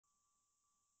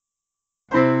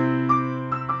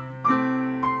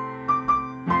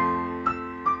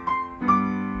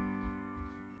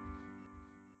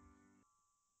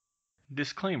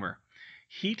Disclaimer.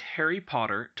 Heat Harry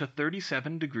Potter to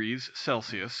 37 degrees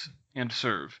Celsius and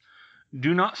serve.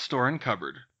 Do not store in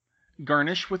cupboard.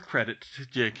 Garnish with credit to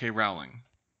J.K. Rowling.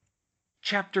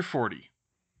 Chapter 40.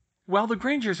 While the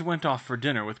Grangers went off for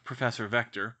dinner with Professor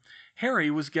Vector, Harry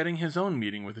was getting his own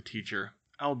meeting with the teacher,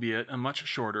 albeit a much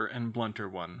shorter and blunter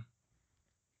one.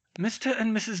 "Mr.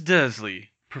 and Mrs.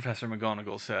 Dursley," Professor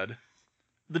McGonagall said.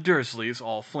 The Dursleys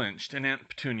all flinched, and Aunt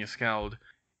Petunia scowled.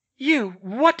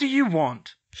 What do you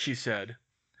want?" she said.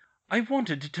 "I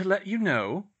wanted to let you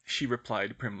know," she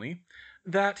replied primly,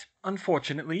 "that,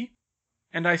 unfortunately,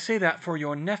 and I say that for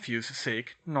your nephew's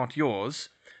sake, not yours,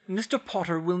 Mr.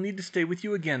 Potter will need to stay with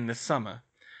you again this summer,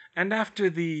 and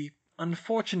after the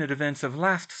unfortunate events of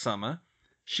last summer,"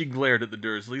 she glared at the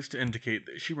Dursleys to indicate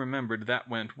that she remembered that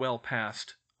went well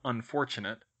past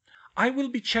 "unfortunate," "I will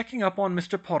be checking up on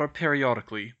Mr. Potter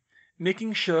periodically,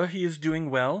 making sure he is doing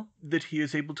well, that he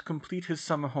is able to complete his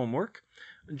summer homework,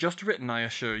 just written, I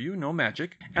assure you, no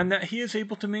magic, and that he is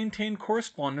able to maintain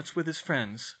correspondence with his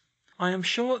friends. I am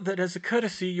sure that as a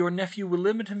courtesy your nephew will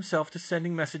limit himself to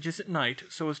sending messages at night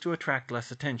so as to attract less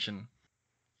attention."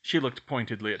 She looked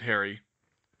pointedly at Harry.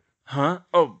 "Huh?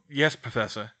 Oh, yes,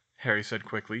 Professor," Harry said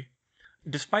quickly.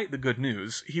 Despite the good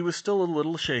news, he was still a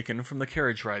little shaken from the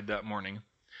carriage ride that morning.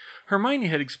 Hermione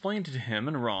had explained to him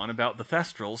and Ron about the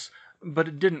Thestrals, but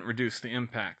it didn't reduce the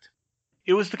impact.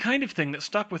 It was the kind of thing that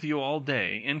stuck with you all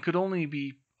day and could only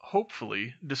be,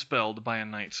 hopefully, dispelled by a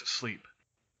night's sleep.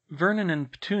 Vernon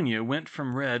and Petunia went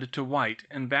from red to white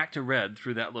and back to red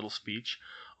through that little speech,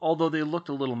 although they looked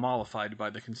a little mollified by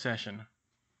the concession.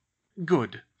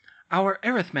 "Good. Our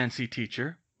arithmancy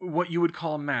teacher, what you would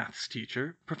call a maths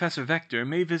teacher, Professor Vector,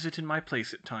 may visit in my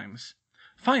place at times.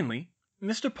 Finally,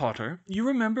 Mr. Potter, you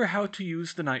remember how to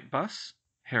use the night bus?"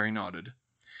 Harry nodded.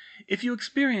 "If you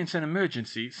experience an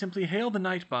emergency, simply hail the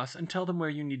night bus and tell them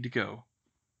where you need to go."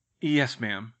 "Yes,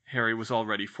 ma'am." Harry was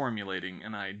already formulating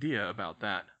an idea about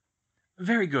that.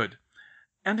 "Very good.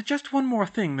 And just one more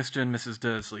thing, Mr. and Mrs.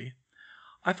 Dursley.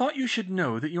 I thought you should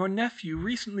know that your nephew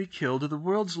recently killed the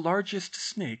world's largest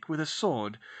snake with a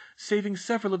sword, saving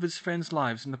several of his friends'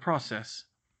 lives in the process."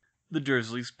 The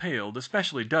Dursleys paled,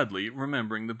 especially Dudley,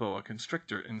 remembering the boa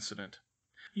constrictor incident.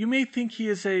 "You may think he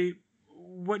is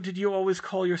what did you always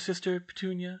call your sister,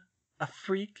 Petunia? A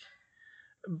freak?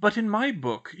 But in my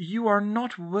book you are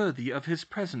not worthy of his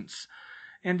presence,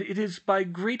 and it is by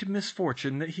great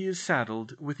misfortune that he is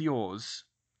saddled with yours.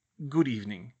 Good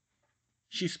evening."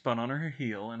 She spun on her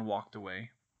heel and walked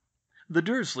away. The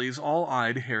Dursleys all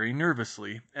eyed Harry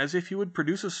nervously, as if he would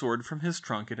produce a sword from his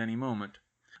trunk at any moment.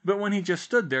 But when he just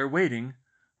stood there waiting,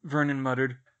 Vernon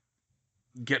muttered,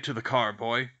 "Get to the car,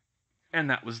 boy." And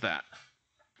that was that.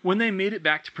 When they made it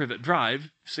back to Privet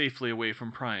Drive, safely away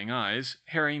from prying eyes,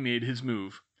 Harry made his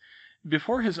move.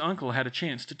 Before his uncle had a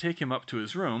chance to take him up to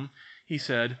his room, he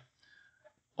said,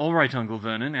 "All right, Uncle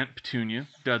Vernon, Aunt Petunia,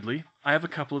 Dudley, I have a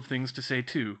couple of things to say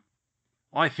too."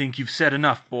 "I think you've said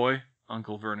enough, boy,"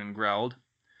 Uncle Vernon growled.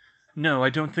 "No, I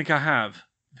don't think I have,"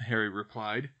 Harry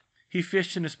replied. He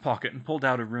fished in his pocket and pulled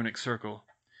out a runic circle.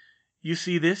 "You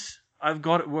see this? I've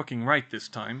got it working right this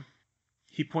time."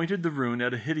 He pointed the rune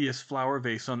at a hideous flower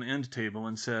vase on the end table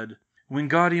and said,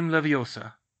 "Wingardium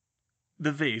Leviosa."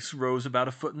 The vase rose about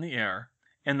a foot in the air,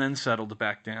 and then settled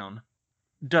back down.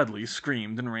 Dudley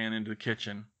screamed and ran into the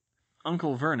kitchen.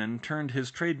 Uncle Vernon turned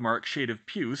his trademark shade of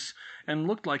puce and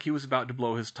looked like he was about to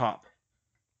blow his top.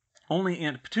 Only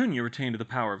Aunt Petunia retained the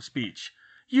power of speech.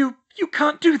 You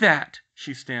can't do that,"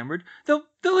 she stammered.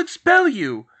 They'll expel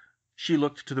you." She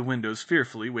looked to the windows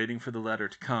fearfully, waiting for the letter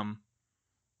to come.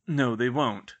 "No, they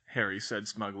won't," Harry said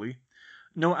smugly.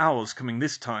 "No owls coming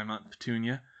this time, Aunt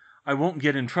Petunia. I won't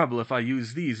get in trouble if I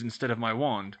use these instead of my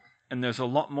wand, and there's a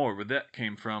lot more where that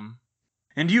came from."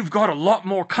 "And you've got a lot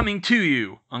more coming to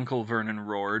you," Uncle Vernon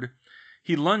roared.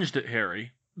 He lunged at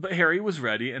Harry, but Harry was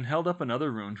ready and held up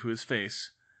another rune to his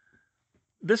face.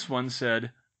 This one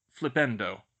said,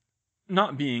 "Flipendo."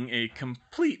 Not being a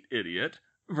complete idiot,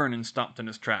 Vernon stopped in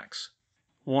his tracks.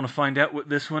 "Want to find out what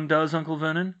this one does, Uncle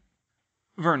Vernon?"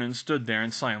 Vernon stood there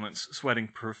in silence, sweating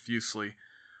profusely.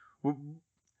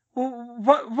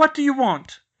 "What do you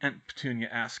want?" Aunt Petunia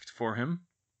asked for him.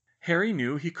 Harry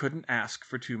knew he couldn't ask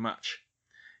for too much.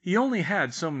 He only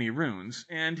had so many runes,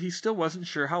 and he still wasn't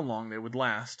sure how long they would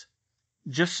last.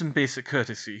 "Just some basic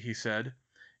courtesy," he said.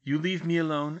 "You leave me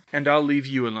alone, and I'll leave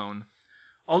you alone.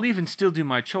 I'll even still do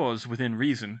my chores within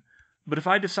reason, but if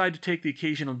I decide to take the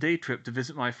occasional day trip to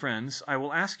visit my friends, I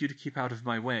will ask you to keep out of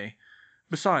my way.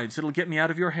 Besides, it'll get me out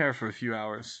of your hair for a few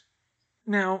hours."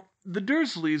 Now, the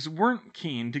Dursleys weren't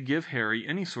keen to give Harry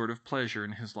any sort of pleasure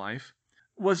in his life.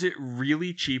 Was it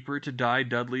really cheaper to dye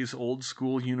Dudley's old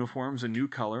school uniforms a new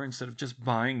color instead of just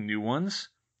buying new ones?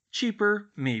 Cheaper,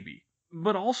 maybe,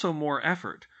 but also more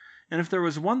effort. And if there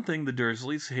was one thing the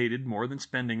Dursleys hated more than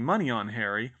spending money on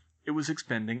Harry, it was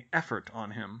expending effort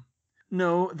on him.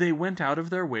 No, they went out of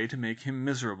their way to make him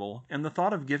miserable, and the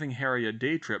thought of giving Harry a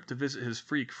day trip to visit his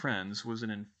freak friends was an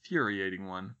infuriating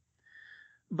one.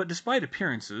 But despite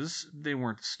appearances, they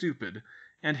weren't stupid,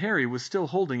 and Harry was still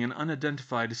holding an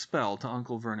unidentified spell to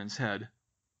Uncle Vernon's head.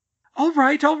 All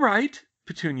right,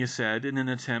 Petunia said in an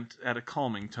attempt at a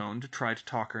calming tone to try to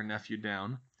talk her nephew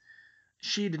down.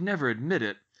 She'd never admit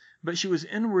it, but she was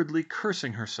inwardly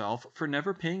cursing herself for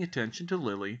never paying attention to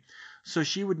Lily, so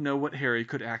she would know what Harry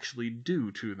could actually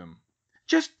do to them.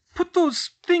 Just put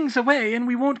those things away and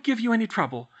we won't give you any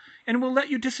trouble, and we'll let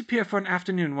you disappear for an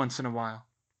afternoon once in a while.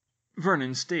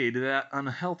 Vernon stayed that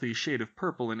unhealthy shade of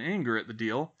purple in anger at the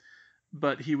deal,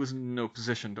 but he was in no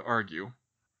position to argue.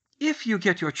 If you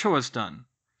get your chores done,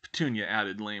 Petunia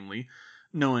added lamely,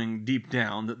 knowing deep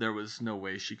down that there was no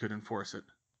way she could enforce it.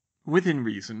 Within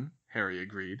reason, Harry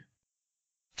agreed.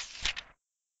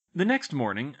 The next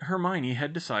morning, Hermione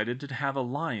had decided to have a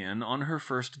lie-in on her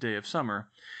first day of summer,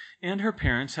 and her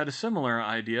parents had a similar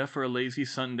idea for a lazy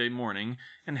Sunday morning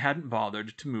and hadn't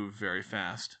bothered to move very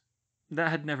fast. That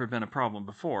had never been a problem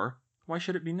before. Why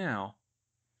should it be now?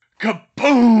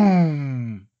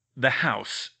 Kaboom! The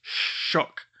house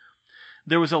shook.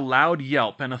 There was a loud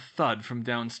yelp and a thud from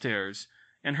downstairs,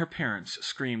 and her parents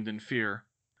screamed in fear.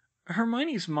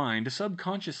 Hermione's mind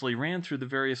subconsciously ran through the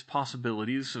various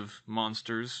possibilities of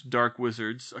monsters, dark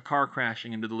wizards, a car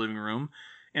crashing into the living room,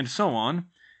 and so on,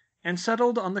 and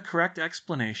settled on the correct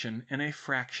explanation in a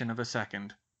fraction of a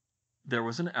second. There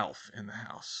was an elf in the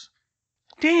house.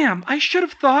 Damn, I should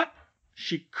have thought...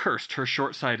 She cursed her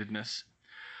short-sightedness.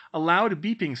 A loud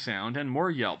beeping sound and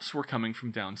more yelps were coming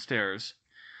from downstairs.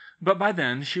 But by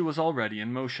then she was already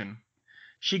in motion.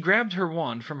 She grabbed her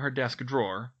wand from her desk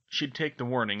drawer, she'd take the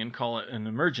warning and call it an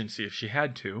emergency if she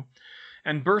had to,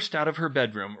 and burst out of her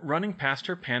bedroom, running past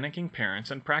her panicking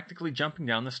parents and practically jumping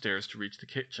down the stairs to reach the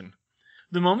kitchen.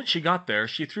 The moment she got there,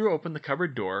 she threw open the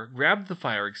cupboard door, grabbed the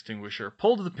fire extinguisher,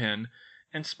 pulled the pin,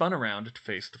 and spun around to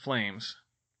face the flames.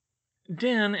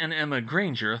 Dan and Emma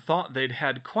Granger thought they'd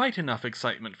had quite enough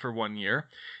excitement for 1 year,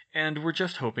 and were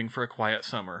just hoping for a quiet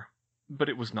summer. But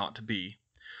it was not to be.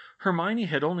 Hermione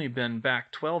had only been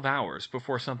back 12 hours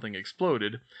before something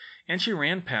exploded, and she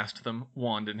ran past them,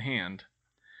 wand in hand.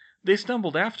 They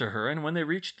stumbled after her, and when they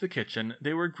reached the kitchen,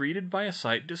 they were greeted by a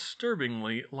sight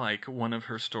disturbingly like one of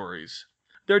her stories.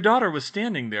 Their daughter was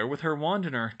standing there with her wand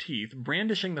in her teeth,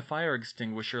 brandishing the fire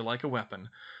extinguisher like a weapon,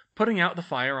 putting out the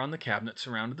fire on the cabinets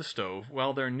around the stove,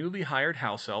 while their newly hired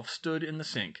house elf stood in the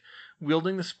sink,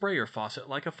 wielding the sprayer faucet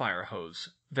like a fire hose,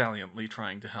 valiantly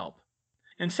trying to help.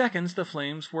 In seconds, the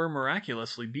flames were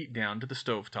miraculously beat down to the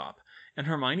stovetop, and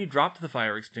Hermione dropped the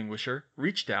fire extinguisher,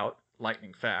 reached out,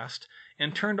 lightning fast,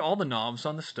 and turned all the knobs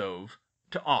on the stove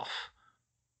to off.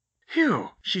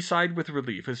 Phew! She sighed with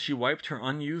relief as she wiped her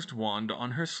unused wand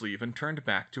on her sleeve and turned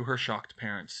back to her shocked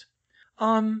parents.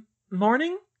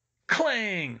 Morning?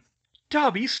 Clang!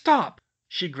 Dobby, stop!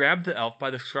 She grabbed the elf by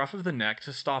the scruff of the neck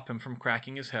to stop him from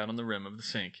cracking his head on the rim of the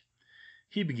sink.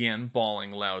 He began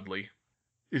bawling loudly.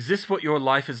 Is this what your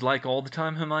life is like all the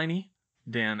time, Hermione?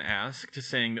 Dan asked,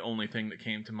 saying the only thing that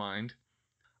came to mind.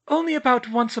 Only about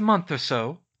once a month or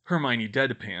so, Hermione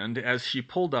deadpanned as she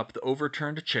pulled up the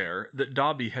overturned chair that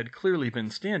Dobby had clearly been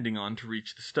standing on to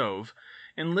reach the stove,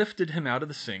 and lifted him out of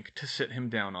the sink to sit him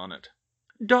down on it.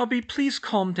 Dobby, please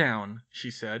calm down, she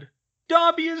said.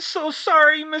 Dobby is so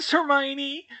sorry, Miss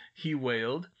Hermione, he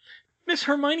wailed. Miss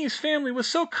Hermione's family was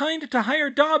so kind to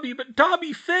hire Dobby, but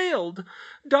Dobby failed.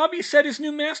 Dobby set his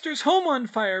new master's home on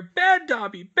fire. Bad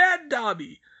Dobby! Bad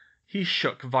Dobby! He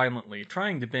shook violently,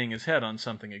 trying to bang his head on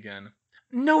something again.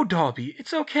 No, Dobby,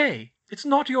 it's okay. It's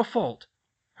not your fault,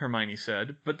 Hermione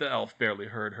said, but the elf barely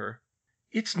heard her.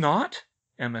 It's not?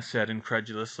 Emma said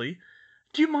incredulously.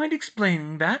 Do you mind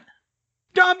explaining that?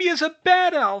 Dobby is a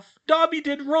bad elf. Dobby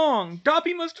did wrong.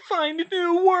 Dobby must find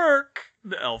new work,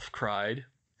 the elf cried.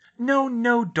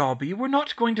 No, Dobby, we're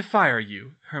not going to fire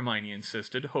you, Hermione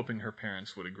insisted, hoping her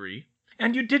parents would agree.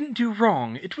 And you didn't do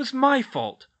wrong. It was my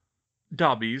fault.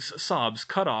 Dobby's sobs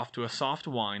cut off to a soft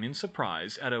whine in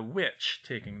surprise at a witch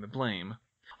taking the blame.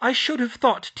 I should have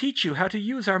thought to teach you how to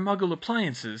use our Muggle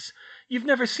appliances. You've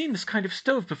never seen this kind of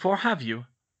stove before, have you?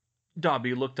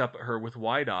 Dobby looked up at her with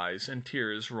wide eyes and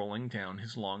tears rolling down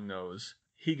his long nose.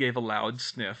 He gave a loud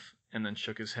sniff and then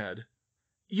shook his head.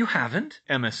 You haven't?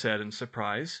 Emma said in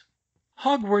surprise.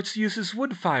 Hogwarts uses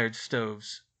wood-fired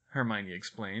stoves, Hermione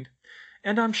explained.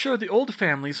 And I'm sure the old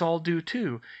families all do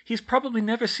too. He's probably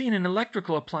never seen an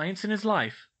electrical appliance in his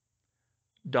life."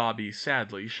 Dobby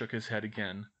sadly shook his head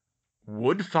again.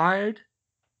 "Wood-fired?"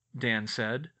 Dan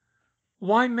said.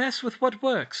 "Why mess with what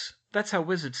works? That's how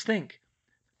wizards think.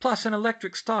 Plus, an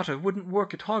electric starter wouldn't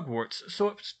work at Hogwarts, so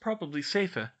it's probably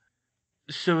safer."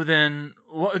 "So then,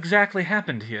 what exactly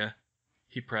happened here?"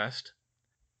 he pressed.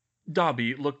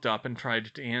 Dobby looked up and tried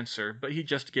to answer, but he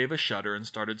just gave a shudder and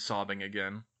started sobbing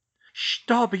again. "Shh,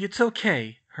 Dobby, it's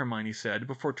okay," Hermione said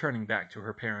before turning back to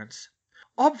her parents.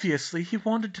 "Obviously, he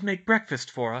wanted to make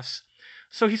breakfast for us.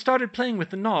 So he started playing with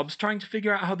the knobs, trying to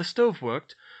figure out how the stove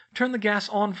worked, turned the gas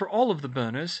on for all of the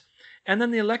burners, and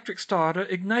then the electric starter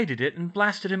ignited it and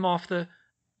blasted him off the...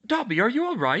 Dobby, are you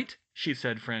all right?" she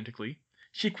said frantically.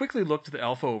 She quickly looked the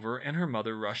elf over, and her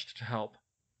mother rushed to help.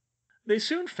 They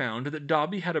soon found that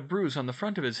Dobby had a bruise on the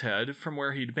front of his head from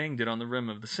where he'd banged it on the rim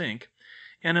of the sink,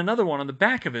 and another one on the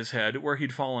back of his head where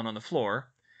he'd fallen on the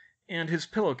floor, and his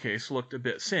pillowcase looked a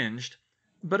bit singed,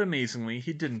 but amazingly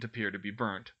he didn't appear to be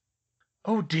burnt.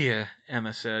 "Oh dear,"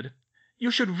 Emma said. "You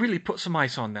should really put some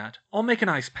ice on that. I'll make an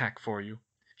ice pack for you."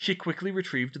 She quickly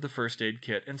retrieved the first aid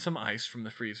kit and some ice from the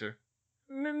freezer.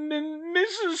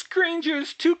 "Mrs. Granger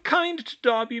is too kind to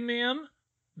Dobby, ma'am,"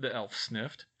 the elf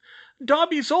sniffed.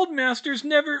 "Dobby's old masters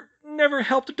never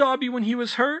helped Dobby when he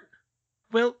was hurt."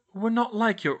 "Well, we're not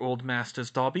like your old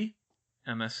masters, Dobby,"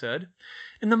 Emma said.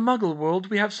 "In the Muggle world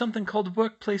we have something called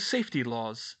workplace safety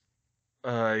laws."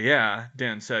 Yeah,"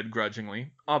 Dan said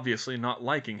grudgingly, obviously not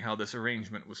liking how this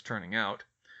arrangement was turning out.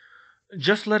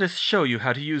 "Just let us show you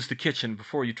how to use the kitchen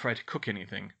before you try to cook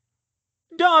anything."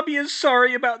 "Dobby is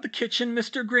sorry about the kitchen,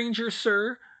 Mr. Granger,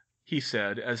 sir," he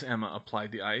said as Emma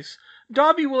applied the ice.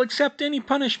 "Dobby will accept any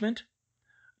punishment."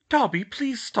 "Dobby,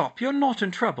 please stop. You're not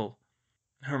in trouble,"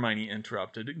 Hermione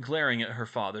interrupted, glaring at her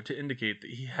father to indicate that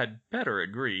he had better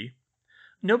agree.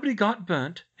 "Nobody got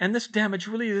burnt, and this damage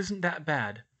really isn't that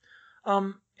bad.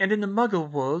 And in the Muggle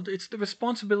world, it's the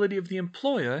responsibility of the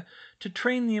employer to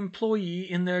train the employee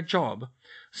in their job,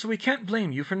 so we can't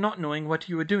blame you for not knowing what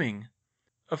you were doing."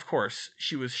 Of course,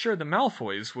 she was sure the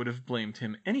Malfoys would have blamed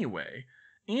him anyway,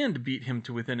 and beat him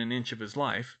to within an inch of his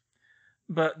life,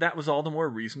 but that was all the more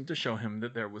reason to show him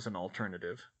that there was an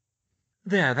alternative.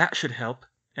 "There, that should help,"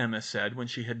 Emma said when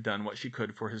she had done what she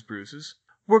could for his bruises.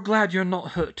 "We're glad you're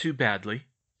not hurt too badly."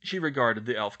 She regarded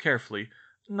the elf carefully,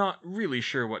 not really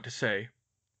sure what to say.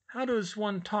 How does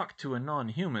one talk to a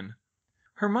non-human?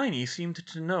 Hermione seemed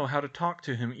to know how to talk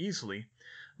to him easily,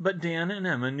 but Dan and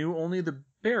Emma knew only the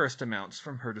barest amounts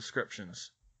from her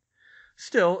descriptions.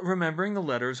 Still, remembering the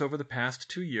letters over the past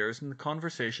 2 years and the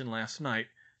conversation last night,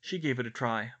 she gave it a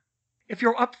try. "If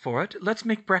you're up for it, let's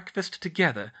make breakfast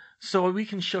together, so we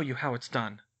can show you how it's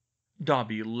done."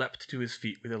 Dobby leapt to his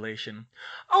feet with elation.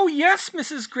 "Oh, yes,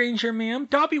 Mrs. Granger, ma'am.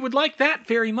 Dobby would like that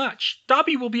very much.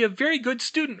 Dobby will be a very good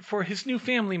student for his new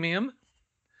family, ma'am."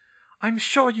 "I'm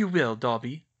sure you will,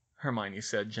 Dobby," Hermione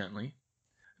said gently.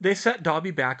 They set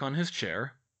Dobby back on his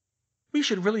chair. "We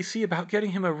should really see about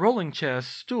getting him a rolling chair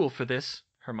stool for this,"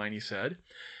 Hermione said,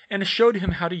 and showed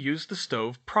him how to use the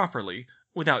stove properly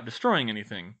without destroying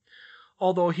anything,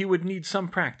 although he would need some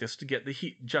practice to get the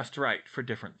heat just right for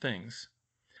different things.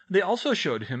 They also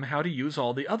showed him how to use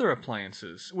all the other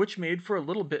appliances, which made for a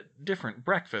little bit different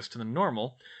breakfast than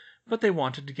normal, but they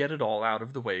wanted to get it all out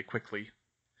of the way quickly.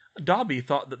 Dobby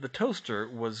thought that the toaster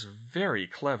was very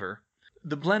clever.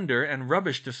 The blender and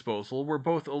rubbish disposal were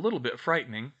both a little bit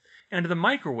frightening, and the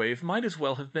microwave might as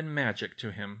well have been magic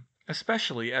to him,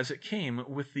 especially as it came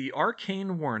with the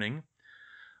arcane warning,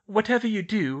 "Whatever you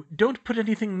do, don't put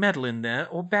anything metal in there,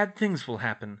 or bad things will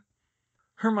happen."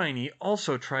 Hermione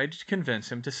also tried to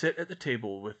convince him to sit at the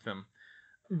table with them,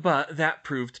 but that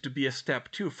proved to be a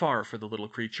step too far for the little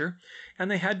creature,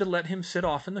 and they had to let him sit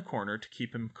off in the corner to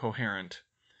keep him coherent.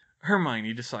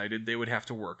 Hermione decided they would have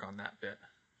to work on that bit.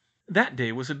 That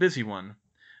day was a busy one.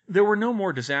 There were no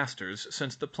more disasters,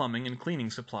 since the plumbing and cleaning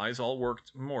supplies all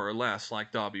worked more or less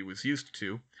like Dobby was used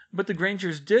to, but the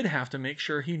Grangers did have to make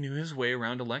sure he knew his way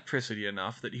around electricity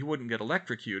enough that he wouldn't get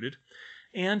electrocuted,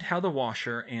 and how the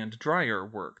washer and dryer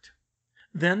worked.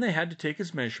 Then they had to take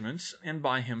his measurements and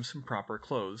buy him some proper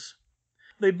clothes.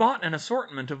 They bought an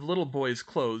assortment of little boys'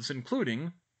 clothes,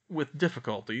 including, with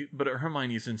difficulty, but at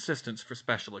Hermione's insistence for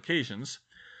special occasions,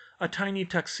 a tiny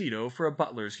tuxedo for a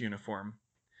butler's uniform.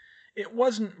 It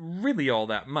wasn't really all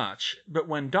that much, but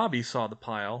when Dobby saw the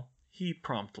pile, he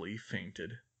promptly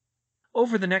fainted.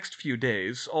 Over the next few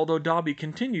days, although Dobby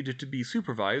continued to be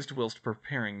supervised whilst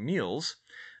preparing meals,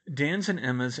 Dan's and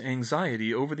Emma's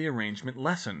anxiety over the arrangement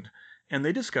lessened, and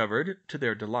they discovered, to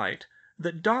their delight,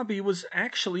 that Dobby was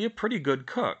actually a pretty good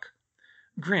cook.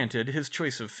 Granted, his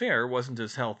choice of fare wasn't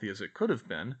as healthy as it could have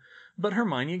been, but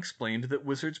Hermione explained that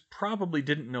wizards probably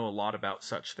didn't know a lot about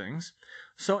such things,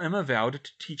 so Emma vowed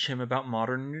to teach him about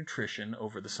modern nutrition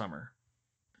over the summer.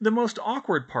 The most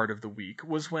awkward part of the week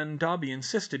was when Dobby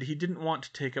insisted he didn't want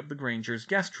to take up the Grangers'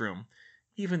 guest room,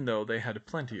 even though they had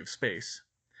plenty of space.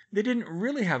 They didn't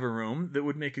really have a room that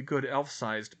would make a good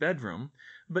elf-sized bedroom,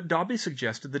 but Dobby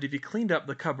suggested that if he cleaned up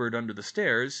the cupboard under the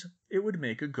stairs, it would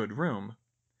make a good room.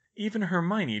 Even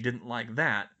Hermione didn't like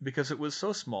that, because it was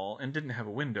so small and didn't have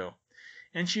a window,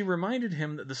 and she reminded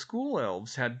him that the school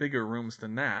elves had bigger rooms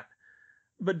than that,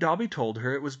 but Dobby told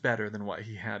her it was better than what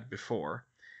he had before,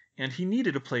 and he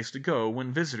needed a place to go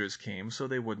when visitors came so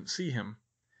they wouldn't see him.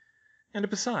 And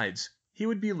besides, he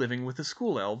would be living with the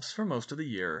school elves for most of the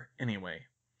year anyway.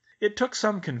 It took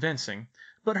some convincing,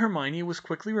 but Hermione was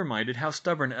quickly reminded how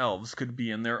stubborn elves could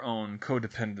be in their own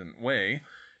codependent way,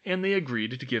 and they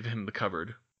agreed to give him the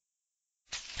cupboard.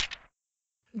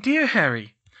 Dear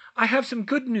Harry, I have some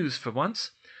good news for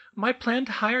once. My plan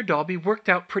to hire Dobby worked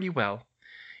out pretty well.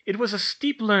 It was a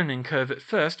steep learning curve at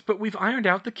first, but we've ironed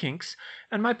out the kinks,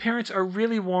 and my parents are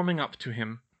really warming up to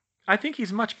him. I think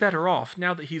he's much better off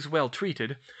now that he's well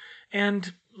treated,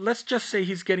 and let's just say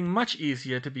he's getting much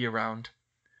easier to be around.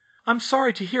 I'm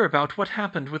sorry to hear about what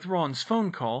happened with Ron's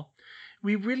phone call.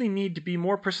 We really need to be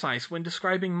more precise when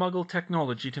describing Muggle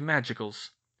technology to Magicals.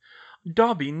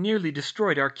 Dobby nearly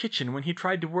destroyed our kitchen when he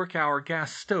tried to work our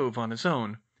gas stove on his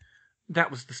own.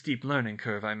 That was the steep learning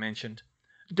curve I mentioned.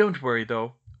 Don't worry,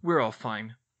 though. We're all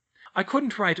fine. I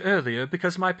couldn't write earlier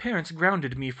because my parents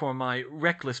grounded me for my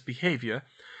reckless behavior,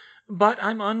 but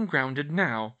I'm ungrounded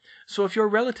now, so if your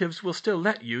relatives will still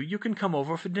let you, you can come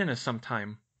over for dinner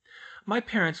sometime. My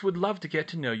parents would love to get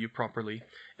to know you properly,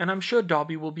 and I'm sure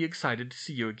Dobby will be excited to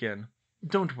see you again.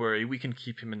 Don't worry, we can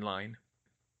keep him in line.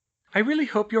 I really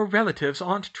hope your relatives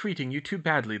aren't treating you too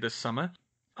badly this summer.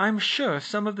 I'm sure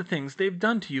some of the things they've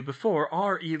done to you before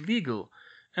are illegal,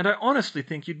 and I honestly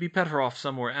think you'd be better off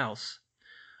somewhere else.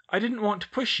 I didn't want to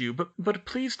push you, but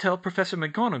please tell Professor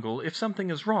McGonagall if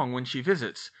something is wrong when she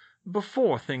visits,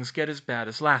 before things get as bad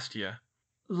as last year.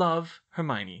 Love,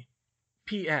 Hermione.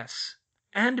 P.S.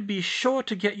 And be sure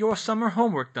to get your summer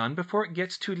homework done before it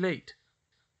gets too late.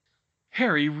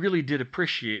 Harry really did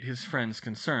appreciate his friend's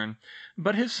concern,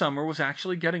 but his summer was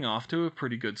actually getting off to a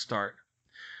pretty good start.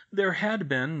 There had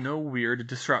been no weird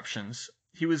disruptions.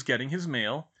 He was getting his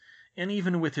mail, and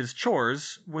even with his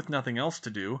chores, with nothing else to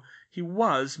do, he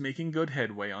was making good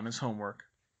headway on his homework.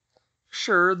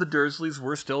 Sure, the Dursleys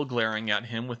were still glaring at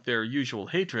him with their usual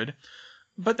hatred,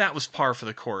 but that was par for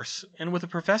the course, and with a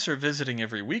professor visiting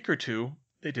every week or two,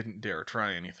 they didn't dare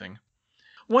try anything.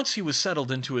 Once he was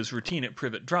settled into his routine at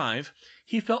Privet Drive,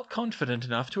 he felt confident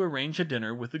enough to arrange a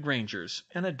dinner with the Grangers,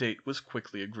 and a date was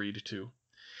quickly agreed to.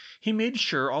 He made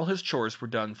sure all his chores were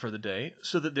done for the day,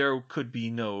 so that there could be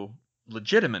no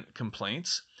legitimate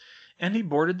complaints, and he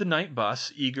boarded the night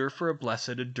bus, eager for a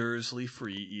blessed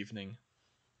Dursley-free evening.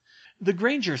 The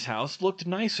Grangers' house looked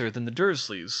nicer than the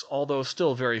Dursleys', although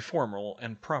still very formal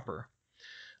and proper.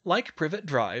 Like Privet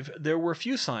Drive, there were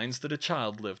few signs that a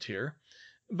child lived here,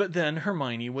 but then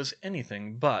Hermione was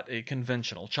anything but a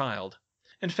conventional child.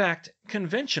 In fact,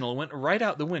 conventional went right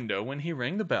out the window when he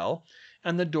rang the bell,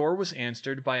 and the door was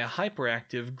answered by a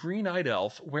hyperactive, green-eyed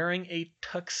elf wearing a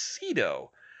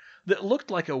tuxedo that looked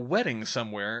like a wedding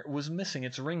somewhere was missing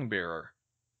its ring-bearer.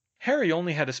 Harry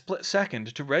only had a split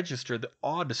second to register the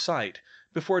odd sight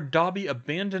before Dobby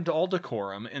abandoned all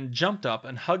decorum and jumped up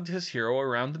and hugged his hero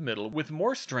around the middle with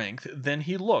more strength than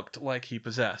he looked like he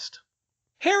possessed.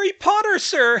 "Harry Potter,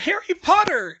 sir! Harry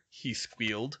Potter!" he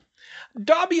squealed.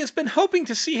 "Dobby has been hoping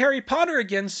to see Harry Potter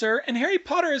again, sir, and Harry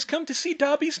Potter has come to see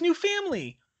Dobby's new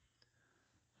family."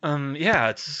 Yeah,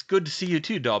 it's good to see you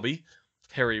too, Dobby,"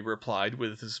 Harry replied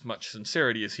with as much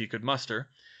sincerity as he could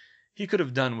muster. He could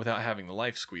have done without having the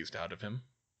life squeezed out of him.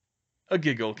 A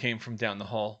giggle came from down the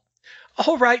hall.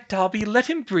 "All right, Dobby, let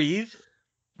him breathe."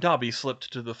 Dobby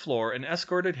slipped to the floor and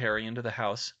escorted Harry into the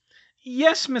house.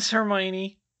 "Yes, Miss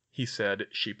Hermione," he said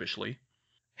sheepishly.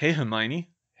 "Hey, Hermione,"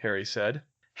 Harry said.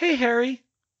 "Hey, Harry."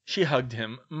 She hugged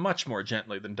him much more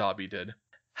gently than Dobby did.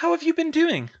 "How have you been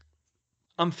doing?"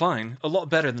 "I'm fine. A lot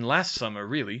better than last summer,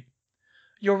 really."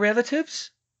 "Your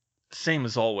relatives?" "Same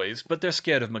as always, but they're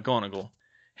scared of McGonagall."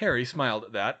 Harry smiled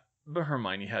at that, but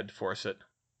Hermione had to force it.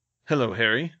 "Hello,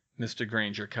 Harry," Mr.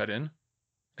 Granger cut in.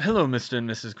 "Hello, Mr. and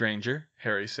Mrs. Granger,"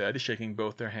 Harry said, shaking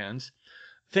both their hands.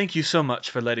 "Thank you so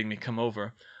much for letting me come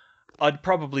over. I'd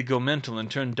probably go mental and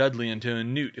turn Dudley into a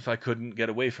newt if I couldn't get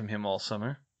away from him all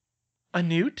summer." "A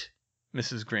newt?"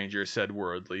 Mrs. Granger said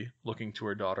worriedly, looking to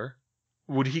her daughter.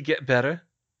 "Would he get better?"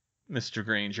 Mr.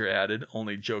 Granger added,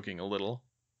 only joking a little.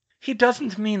 "He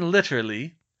doesn't mean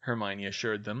literally," Hermione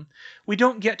assured them. "We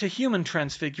don't get to human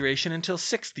transfiguration until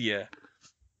 6th year."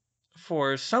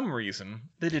 For some reason,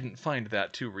 they didn't find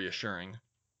that too reassuring.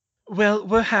 "Well,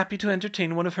 we're happy to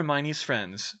entertain one of Hermione's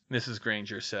friends," Mrs.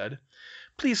 Granger said.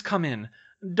 "Please come in.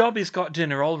 Dobby's got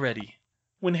dinner all ready."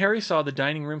 When Harry saw the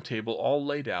dining room table all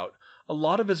laid out, a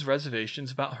lot of his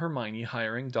reservations about Hermione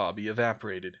hiring Dobby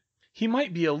evaporated. He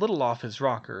might be a little off his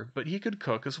rocker, but he could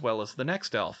cook as well as the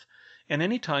next elf, and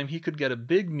any time he could get a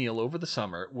big meal over the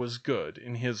summer was good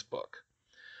in his book.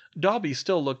 Dobby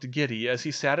still looked giddy as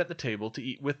he sat at the table to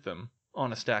eat with them,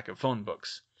 on a stack of phone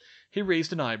books. He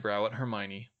raised an eyebrow at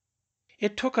Hermione.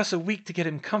 "It took us a week to get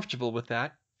him comfortable with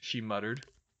that," she muttered.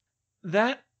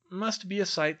 That must be a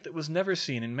sight that was never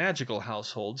seen in magical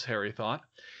households, Harry thought,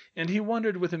 and he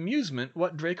wondered with amusement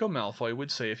what Draco Malfoy would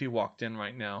say if he walked in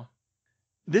right now.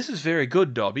 "This is very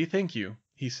good, Dobby, thank you,"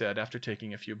 he said after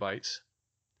taking a few bites.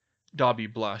 Dobby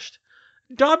blushed.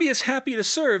 "Dobby is happy to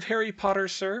serve, Harry Potter,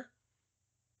 sir."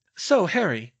 "So,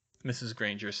 Harry," Mrs.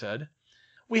 Granger said,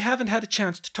 "we haven't had a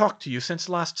chance to talk to you since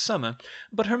last summer,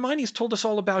 but Hermione's told us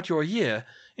all about your year,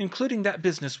 including that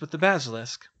business with the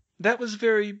basilisk. That was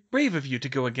very brave of you to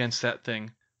go against that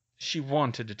thing." She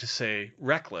wanted to say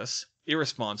reckless,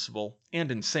 irresponsible, and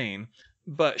insane,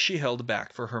 but she held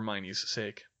back for Hermione's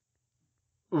sake.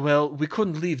 "Well, we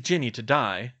couldn't leave Ginny to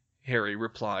die," Harry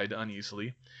replied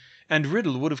uneasily, "and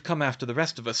Riddle would have come after the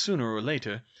rest of us sooner or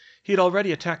later. He'd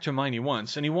already attacked Hermione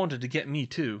once, and he wanted to get me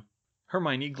too."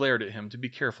 Hermione glared at him to be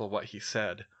careful what he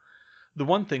said. The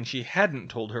one thing she hadn't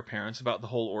told her parents about the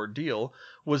whole ordeal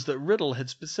was that Riddle had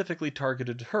specifically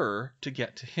targeted her to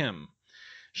get to him.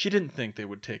 She didn't think they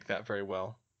would take that very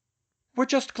well. "We're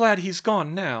just glad he's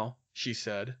gone now," she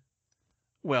said.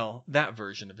 "Well, that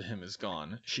version of him is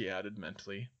gone," she added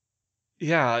mentally.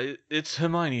 "Yeah, it's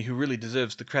Hermione who really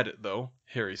deserves the credit, though,"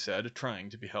 Harry said, trying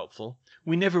to be helpful.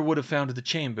 "We never would have found the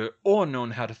chamber or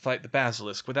known how to fight the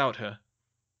basilisk without her."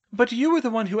 "But you were the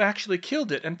one who actually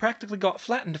killed it and practically got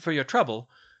flattened for your trouble."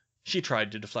 She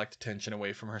tried to deflect attention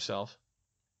away from herself.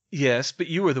 "Yes, but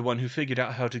you were the one who figured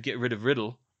out how to get rid of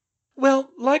Riddle."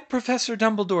 "Well, like Professor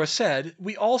Dumbledore said,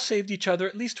 we all saved each other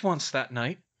at least once that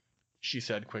night," she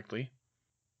said quickly.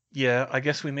 "Yeah, I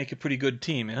guess we make a pretty good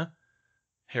team, eh?"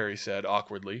 Harry said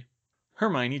awkwardly.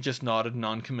 Hermione just nodded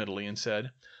noncommittally and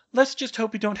said, "Let's just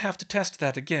hope we don't have to test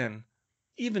that again."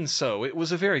 Even so, it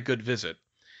was a very good visit.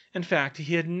 In fact,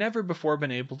 he had never before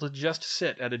been able to just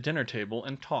sit at a dinner table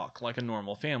and talk like a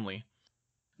normal family.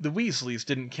 The Weasleys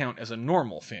didn't count as a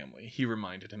normal family, he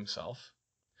reminded himself.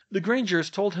 The Grangers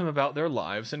told him about their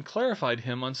lives and clarified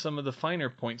him on some of the finer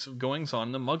points of goings-on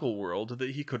in the Muggle world that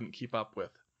he couldn't keep up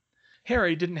with.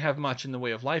 Harry didn't have much in the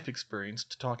way of life experience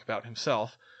to talk about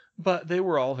himself, but they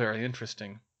were all very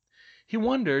interesting. He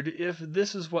wondered if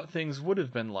this is what things would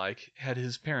have been like had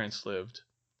his parents lived.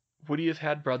 Would he have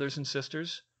had brothers and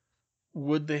sisters?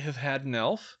 Would they have had an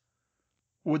elf?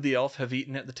 Would the elf have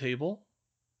eaten at the table?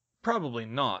 Probably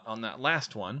not on that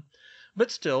last one,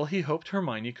 but still he hoped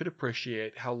Hermione could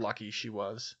appreciate how lucky she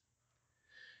was.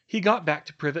 He got back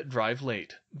to Privet Drive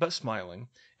late, but smiling,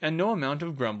 and no amount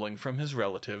of grumbling from his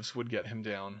relatives would get him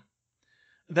down.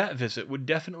 That visit would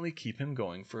definitely keep him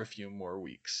going for a few more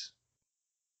weeks.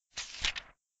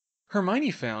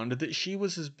 Hermione found that she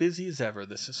was as busy as ever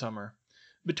this summer.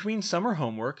 Between summer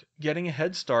homework, getting a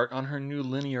head start on her new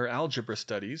linear algebra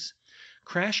studies,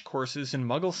 crash courses in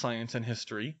Muggle science and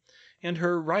history, and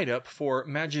her write-up for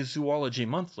Magizoology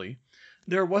Monthly,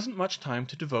 there wasn't much time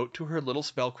to devote to her little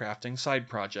spellcrafting side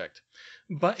project,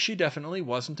 but she definitely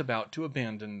wasn't about to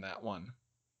abandon that one.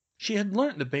 She had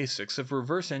learnt the basics of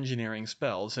reverse engineering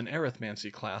spells in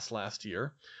Arithmancer class last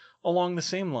year, along the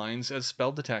same lines as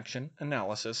spell detection,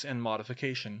 analysis, and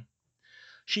modification.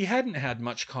 She hadn't had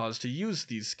much cause to use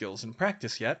these skills in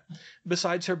practice yet,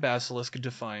 besides her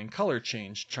basilisk-defying color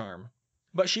change charm,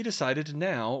 but she decided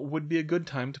now would be a good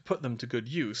time to put them to good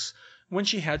use, when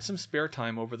she had some spare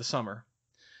time over the summer.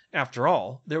 After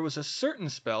all, there was a certain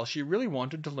spell she really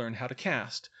wanted to learn how to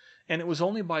cast, and it was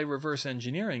only by reverse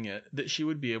engineering it that she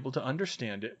would be able to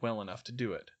understand it well enough to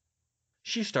do it.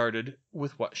 She started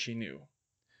with what she knew.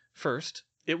 First,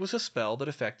 it was a spell that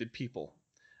affected people.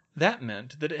 That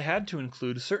meant that it had to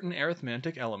include certain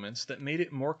arithmetic elements that made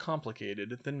it more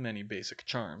complicated than many basic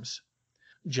charms.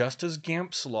 Just as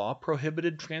Gamp's law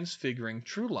prohibited transfiguring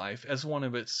true life as one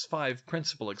of its 5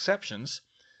 principal exceptions,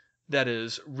 that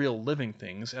is, real living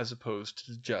things as opposed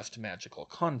to just magical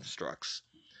constructs,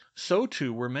 so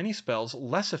too were many spells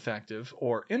less effective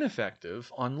or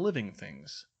ineffective on living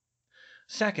things.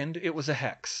 Second, it was a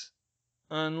hex.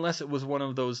 unless it was one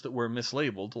of those that were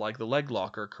mislabeled, like the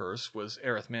leglocker curse was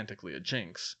arithmetically a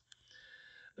jinx.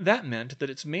 That meant that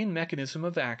its main mechanism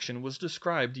of action was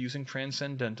described using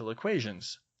transcendental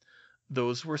equations.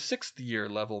 Those were 6th-year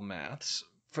level maths,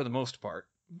 for the most part,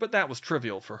 but that was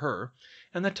trivial for her,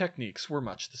 and the techniques were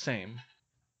much the same.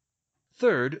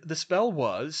 Third, the spell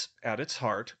was, at its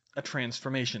heart, a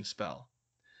transformation spell.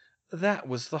 That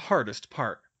was the hardest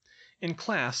part. In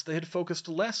class, they had focused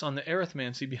less on the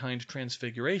arithmancy behind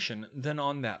transfiguration than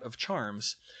on that of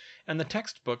charms, and the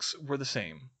textbooks were the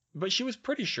same, but she was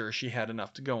pretty sure she had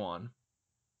enough to go on.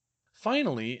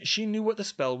 Finally, she knew what the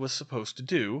spell was supposed to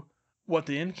do, what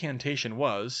the incantation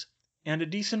was, and a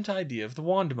decent idea of the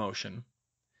wand motion.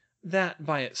 That,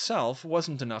 by itself,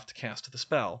 wasn't enough to cast the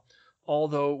spell,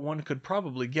 although one could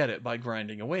probably get it by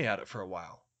grinding away at it for a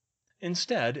while.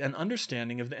 Instead, an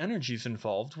understanding of the energies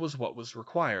involved was what was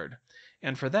required,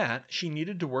 and for that she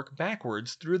needed to work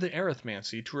backwards through the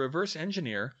arithmancy to reverse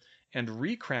engineer and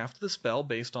recraft the spell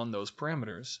based on those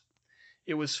parameters.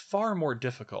 It was far more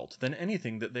difficult than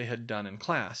anything that they had done in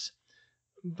class,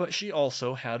 but she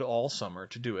also had all summer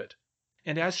to do it.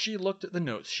 And as she looked at the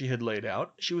notes she had laid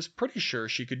out, she was pretty sure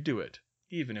she could do it,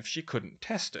 even if she couldn't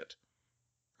test it.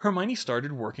 Hermione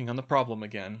started working on the problem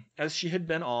again, as she had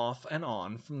been off and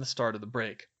on from the start of the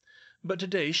break. But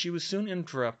today she was soon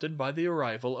interrupted by the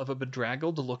arrival of a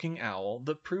bedraggled-looking owl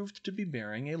that proved to be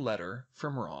bearing a letter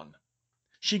from Ron.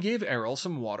 She gave Errol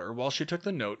some water while she took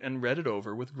the note and read it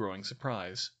over with growing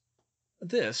surprise.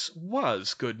 This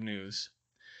was good news.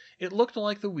 It looked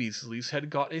like the Weasleys had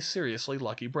got a seriously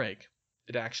lucky break.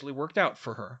 It actually worked out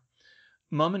for her.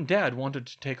 Mum and Dad wanted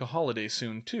to take a holiday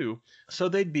soon, too, so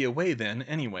they'd be away then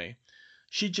anyway.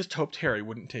 She just hoped Harry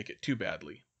wouldn't take it too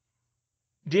badly.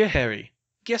 Dear Harry,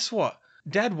 guess what?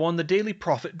 Dad won the Daily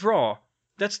Prophet draw.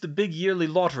 That's the big yearly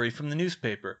lottery from the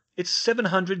newspaper. It's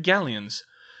 700 galleons.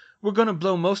 We're going to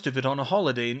blow most of it on a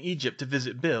holiday in Egypt to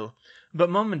visit Bill, but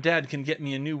Mum and Dad can get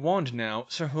me a new wand now,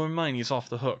 so Hermione's off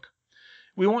the hook.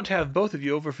 We want to have both of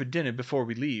you over for dinner before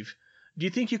we leave. Do you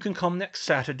think you can come next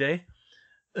Saturday?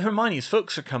 Hermione's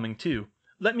folks are coming, too.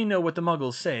 Let me know what the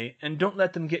Muggles say, and don't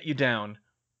let them get you down.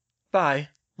 Bye,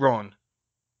 Ron.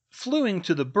 Fluing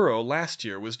to the Burrow last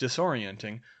year was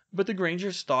disorienting, but the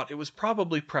Grangers thought it was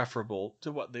probably preferable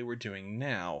to what they were doing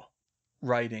now,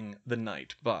 riding the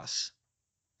night bus.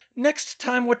 Next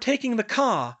time we're taking the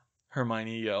car,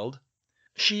 Hermione yelled.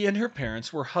 She and her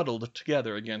parents were huddled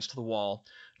together against the wall,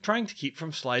 trying to keep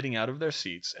from sliding out of their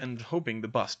seats and hoping the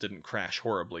bus didn't crash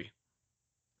horribly.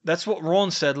 That's what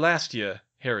Ron said last year,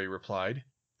 Harry replied.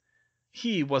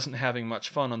 He wasn't having much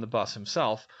fun on the bus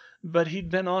himself, but he'd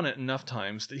been on it enough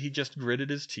times that he just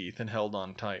gritted his teeth and held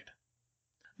on tight.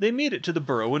 They made it to the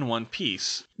Burrow in one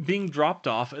piece, being dropped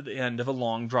off at the end of a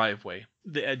long driveway,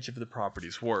 the edge of the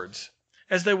property's wards.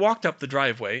 As they walked up the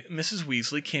driveway, Mrs.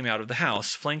 Weasley came out of the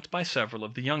house, flanked by several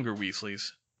of the younger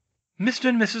Weasleys. Mr.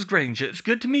 and Mrs. Granger, it's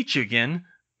good to meet you again,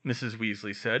 Mrs.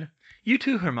 Weasley said. You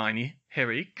too, Hermione.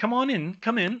 Harry, come on in,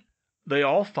 come in. They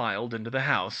all filed into the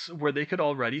house, where they could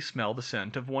already smell the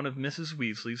scent of one of Mrs.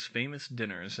 Weasley's famous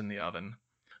dinners in the oven.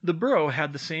 The Burrow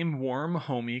had the same warm,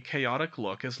 homey, chaotic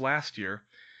look as last year,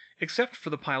 except for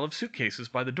the pile of suitcases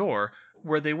by the door,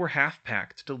 where they were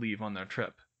half-packed to leave on their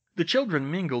trip. The children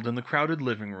mingled in the crowded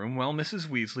living room while Mrs.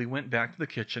 Weasley went back to the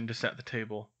kitchen to set the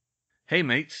table. Hey,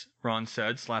 mates, Ron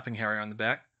said, slapping Harry on the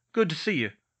back. Good to see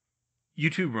you. You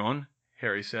too, Ron,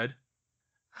 Harry said.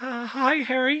 Hi,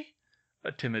 Harry,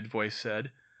 a timid voice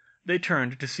said. They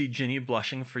turned to see Ginny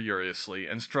blushing furiously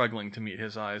and struggling to meet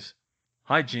his eyes.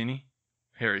 Hi, Ginny,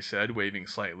 Harry said, waving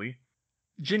slightly.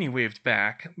 Ginny waved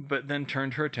back, but then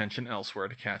turned her attention elsewhere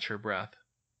to catch her breath.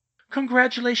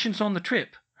 Congratulations on the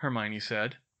trip, Hermione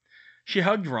said. She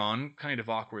hugged Ron, kind of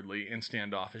awkwardly and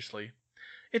standoffishly.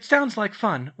 It sounds like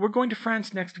fun. We're going to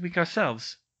France next week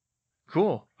ourselves.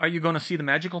 Cool. Are you going to see the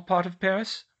magical part of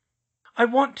Paris? I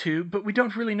want to, but we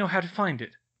don't really know how to find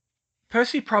it.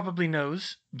 Percy probably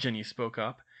knows, Ginny spoke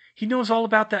up. He knows all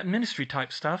about that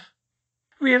ministry-type stuff.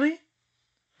 Really?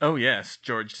 Oh, yes,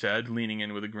 George said, leaning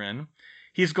in with a grin.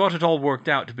 He's got it all worked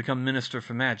out to become Minister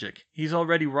for Magic. He's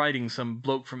already writing some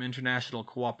bloke from International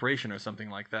Cooperation or something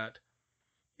like that.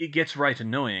 It gets right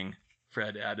annoying,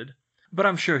 Fred added. But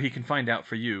I'm sure he can find out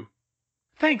for you.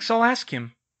 Thanks, I'll ask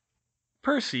him.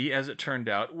 Percy, as it turned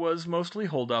out, was mostly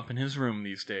holed up in his room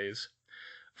these days.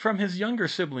 From his younger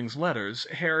siblings' letters,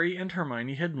 Harry and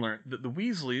Hermione had learnt that the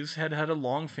Weasleys had had a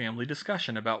long family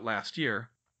discussion about last year.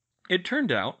 It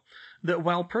turned out that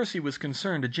while Percy was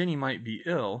concerned Ginny might be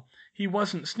ill, he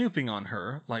wasn't snooping on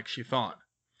her like she thought.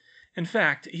 In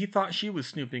fact, he thought she was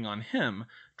snooping on him,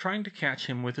 trying to catch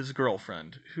him with his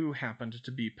girlfriend, who happened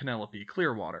to be Penelope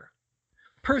Clearwater.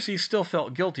 Percy still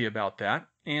felt guilty about that,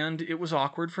 and it was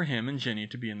awkward for him and Ginny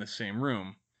to be in the same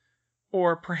room.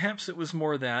 Or perhaps it was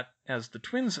more that, as the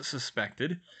twins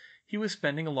suspected, he was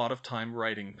spending a lot of time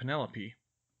writing Penelope.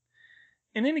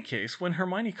 In any case, when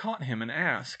Hermione caught him and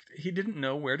asked, he didn't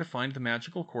know where to find the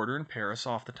magical quarter in Paris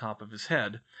off the top of his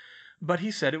head, but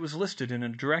he said it was listed in a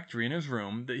directory in his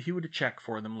room that he would check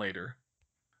for them later.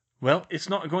 "Well, it's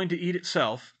not going to eat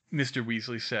itself," Mr.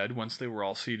 Weasley said once they were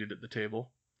all seated at the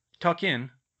table. "Tuck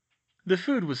in." The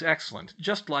food was excellent,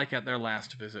 just like at their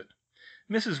last visit.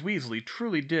 Mrs. Weasley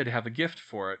truly did have a gift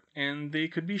for it, and they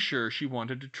could be sure she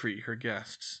wanted to treat her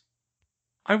guests.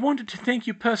 "I wanted to thank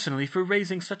you personally for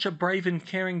raising such a brave and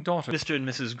caring daughter, Mr. and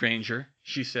Mrs. Granger,"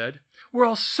 she said. "We're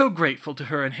all so grateful to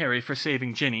her and Harry for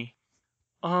saving Ginny."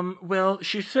 Well,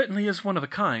 she certainly is one of a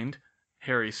kind,"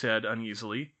 Harry said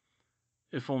uneasily.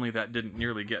 If only that didn't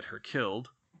nearly get her killed.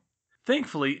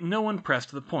 Thankfully, no one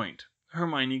pressed the point.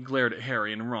 Hermione glared at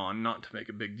Harry and Ron not to make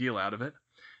a big deal out of it,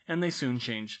 and they soon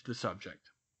changed the subject.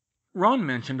 Ron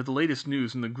mentioned the latest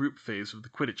news in the group phase of the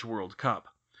Quidditch World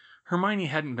Cup. Hermione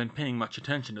hadn't been paying much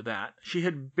attention to that. She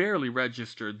had barely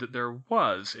registered that there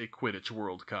was a Quidditch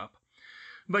World Cup.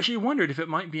 But she wondered if it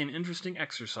might be an interesting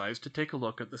exercise to take a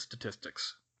look at the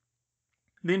statistics.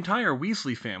 The entire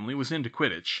Weasley family was into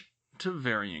Quidditch, to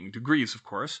varying degrees, of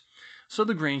course, so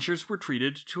the Grangers were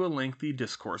treated to a lengthy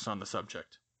discourse on the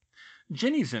subject.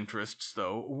 Ginny's interests,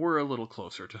 though, were a little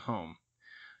closer to home.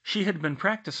 She had been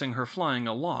practicing her flying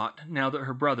a lot now that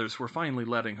her brothers were finally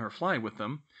letting her fly with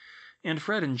them, and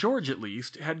Fred and George, at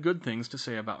least, had good things to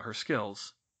say about her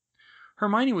skills.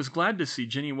 Hermione was glad to see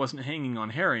Ginny wasn't hanging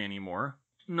on Harry anymore,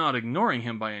 not ignoring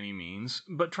him by any means,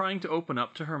 but trying to open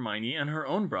up to Hermione and her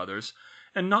own brothers,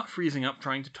 and not freezing up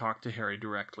trying to talk to Harry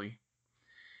directly.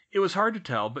 It was hard to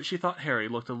tell, but she thought Harry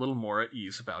looked a little more at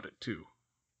ease about it, too.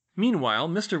 Meanwhile,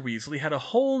 Mr. Weasley had a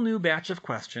whole new batch of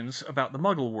questions about the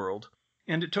Muggle world,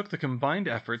 and it took the combined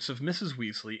efforts of Mrs.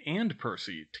 Weasley and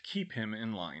Percy to keep him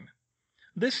in line.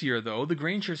 This year, though, the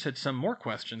Grangers had some more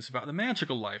questions about the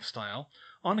magical lifestyle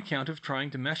on account of trying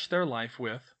to mesh their life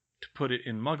with, to put it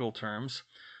in Muggle terms,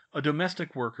 a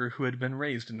domestic worker who had been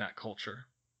raised in that culture.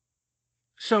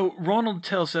 "So Ronald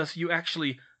tells us you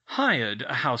actually hired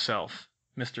a house elf,"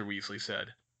 Mr. Weasley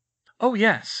said. "Oh,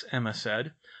 yes," Emma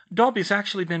said. "Dobby's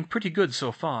actually been pretty good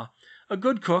so far. A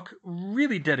good cook,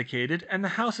 really dedicated, and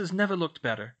the house has never looked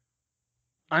better."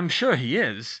 "I'm sure he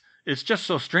is. It's just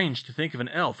so strange to think of an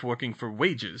elf working for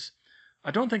wages.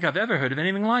 I don't think I've ever heard of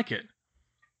anything like it."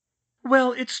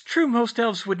 "Well, it's true most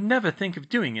elves would never think of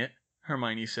doing it,"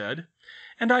 Hermione said,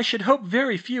 "and I should hope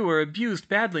very few are abused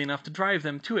badly enough to drive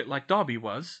them to it like Dobby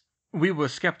was." "We were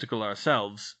skeptical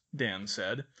ourselves," Dan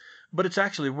said, "but it's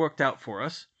actually worked out for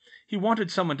us. He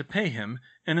wanted someone to pay him,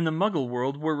 and in the Muggle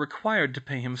world we're required to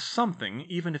pay him something,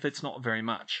 even if it's not very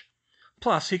much.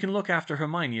 Plus, he can look after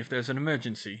Hermione if there's an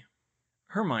emergency."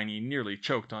 Hermione nearly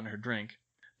choked on her drink.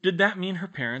 Did that mean her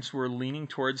parents were leaning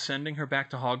towards sending her back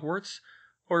to Hogwarts,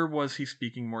 or was he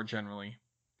speaking more generally?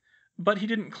 But he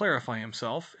didn't clarify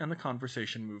himself, and the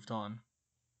conversation moved on.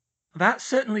 "That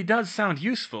certainly does sound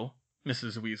useful,"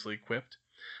 Mrs. Weasley quipped.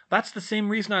 "That's the same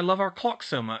reason I love our clock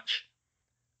so much."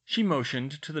 She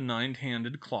motioned to the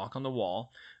 9-handed clock on the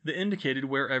wall that indicated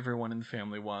where everyone in the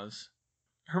family was.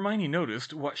 Hermione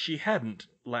noticed what she hadn't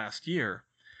last year,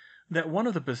 that one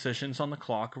of the positions on the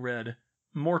clock read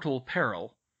 "Mortal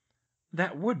Peril."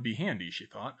 That would be handy, she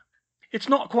thought. "It's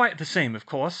not quite the same, of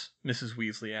course," Mrs.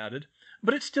 Weasley added,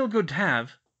 "but it's still good to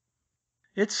have."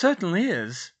 "It certainly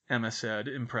is," Emma said,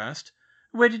 impressed.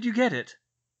 "Where did you get it?"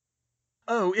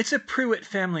 "Oh, it's a Pruitt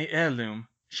family heirloom,"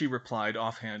 she replied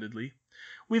offhandedly.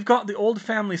 "We've got the old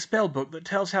family spell book that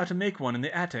tells how to make one in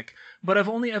the attic, but I've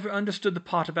only ever understood the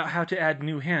part about how to add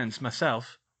new hands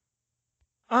myself."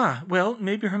 "Ah, well,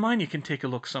 maybe Hermione can take a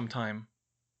look sometime."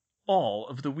 All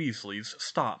of the Weasleys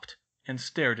stopped and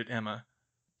stared at Emma.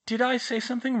 "Did I say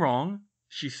something wrong?"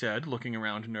 she said, looking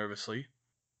around nervously.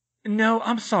 "No,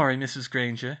 I'm sorry, Mrs.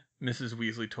 Granger," Mrs.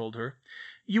 Weasley told her.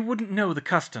 "You wouldn't know the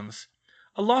customs.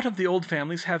 A lot of the old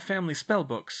families have family spell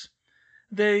books.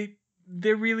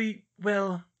 They're really,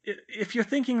 well, if you're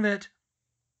thinking that—"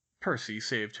 Percy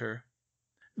saved her.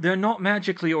 "They're not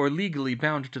magically or legally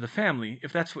bound to the family,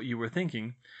 if that's what you were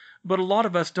thinking, but a lot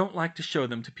of us don't like to show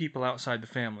them to people outside the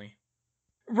family."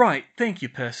 "Right, thank you,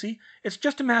 Percy. It's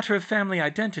just a matter of family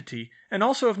identity, and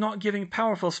also of not giving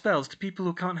powerful spells to people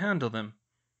who can't handle them."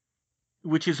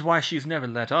 "Which is why she's never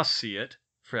let us see it,"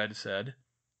 Fred said.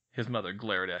 His mother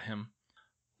glared at him.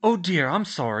 "Oh dear, I'm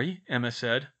sorry," Emma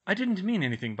said. "I didn't mean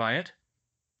anything by it."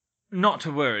 "Not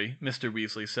to worry," Mr.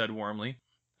 Weasley said warmly.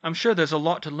 I'm sure there's a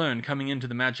lot to learn coming into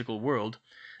the magical world,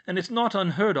 and it's not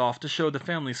unheard of to show the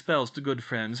family spells to good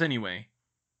friends anyway."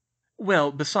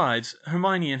 "Well, besides,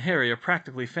 Hermione and Harry are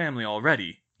practically family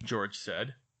already," George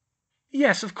said.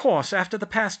 "Yes, of course, after the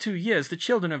past 2 years the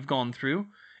children have gone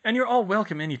through, and you're all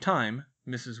welcome any time,"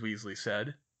 Mrs. Weasley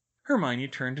said. Hermione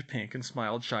turned pink and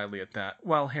smiled shyly at that,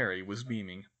 while Harry was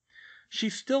beaming. She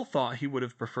still thought he would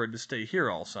have preferred to stay here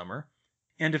all summer,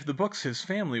 and if the books his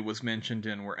family was mentioned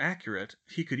in were accurate,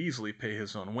 he could easily pay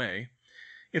his own way,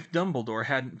 if Dumbledore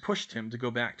hadn't pushed him to go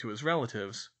back to his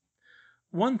relatives.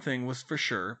 One thing was for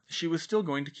sure, she was still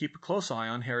going to keep a close eye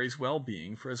on Harry's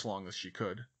well-being for as long as she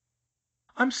could.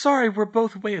 "I'm sorry we're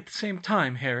both away at the same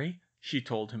time, Harry," she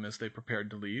told him as they prepared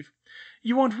to leave.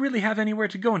 "You won't really have anywhere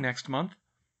to go next month."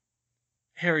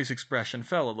 Harry's expression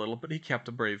fell a little, but he kept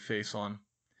a brave face on.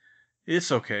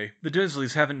 "It's okay. The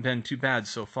Dursleys haven't been too bad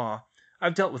so far.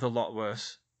 I've dealt with a lot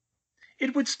worse."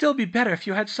 "It would still be better if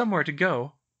you had somewhere to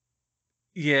go."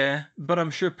 "Yeah, but I'm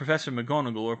sure Professor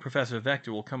McGonagall or Professor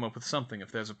Vector will come up with something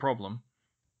if there's a problem."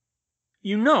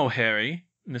 "You know, Harry,"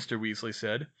 Mr. Weasley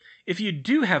said, "if you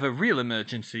do have a real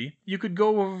emergency, you could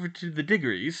go over to the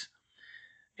Diggorys.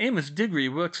 Amos Diggory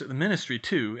works at the Ministry,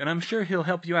 too, and I'm sure he'll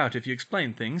help you out if you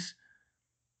explain things."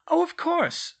 "Oh, of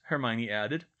course," Hermione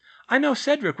added. "I know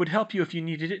Cedric would help you if you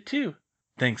needed it, too."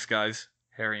 "Thanks, guys,"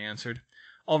 Harry answered.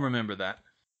 "I'll remember that."